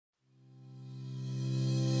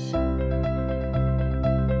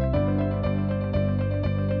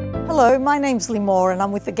Hello, my name's Limor and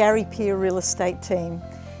I'm with the Gary Peer Real Estate team.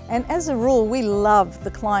 And as a rule, we love the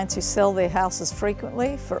clients who sell their houses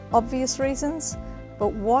frequently for obvious reasons.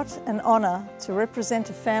 But what an honour to represent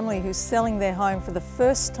a family who's selling their home for the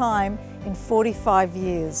first time in 45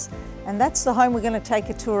 years. And that's the home we're going to take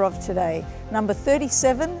a tour of today. Number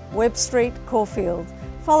 37, Webb Street, Caulfield.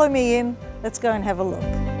 Follow me in, let's go and have a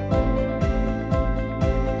look.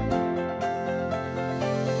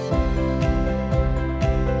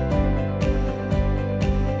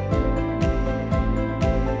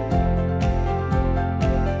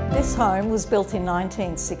 This home was built in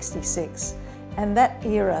 1966, and that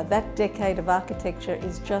era, that decade of architecture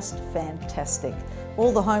is just fantastic.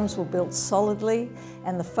 All the homes were built solidly,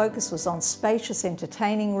 and the focus was on spacious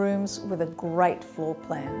entertaining rooms with a great floor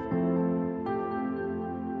plan.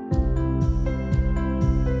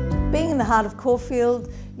 Being in the heart of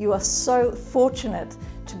Caulfield, you are so fortunate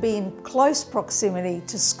to be in close proximity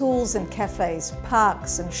to schools and cafes,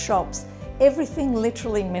 parks and shops, everything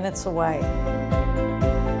literally minutes away.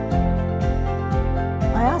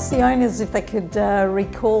 I asked the owners if they could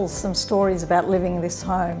recall some stories about living in this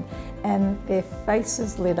home, and their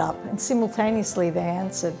faces lit up, and simultaneously they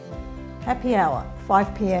answered, happy hour,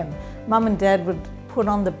 5 p.m. Mum and Dad would put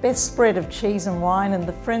on the best spread of cheese and wine and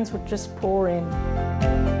the friends would just pour in.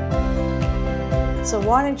 So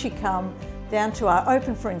why don't you come down to our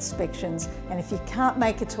open for inspections, and if you can't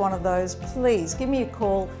make it to one of those, please give me a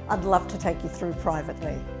call. I'd love to take you through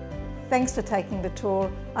privately. Thanks for taking the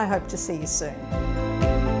tour. I hope to see you soon.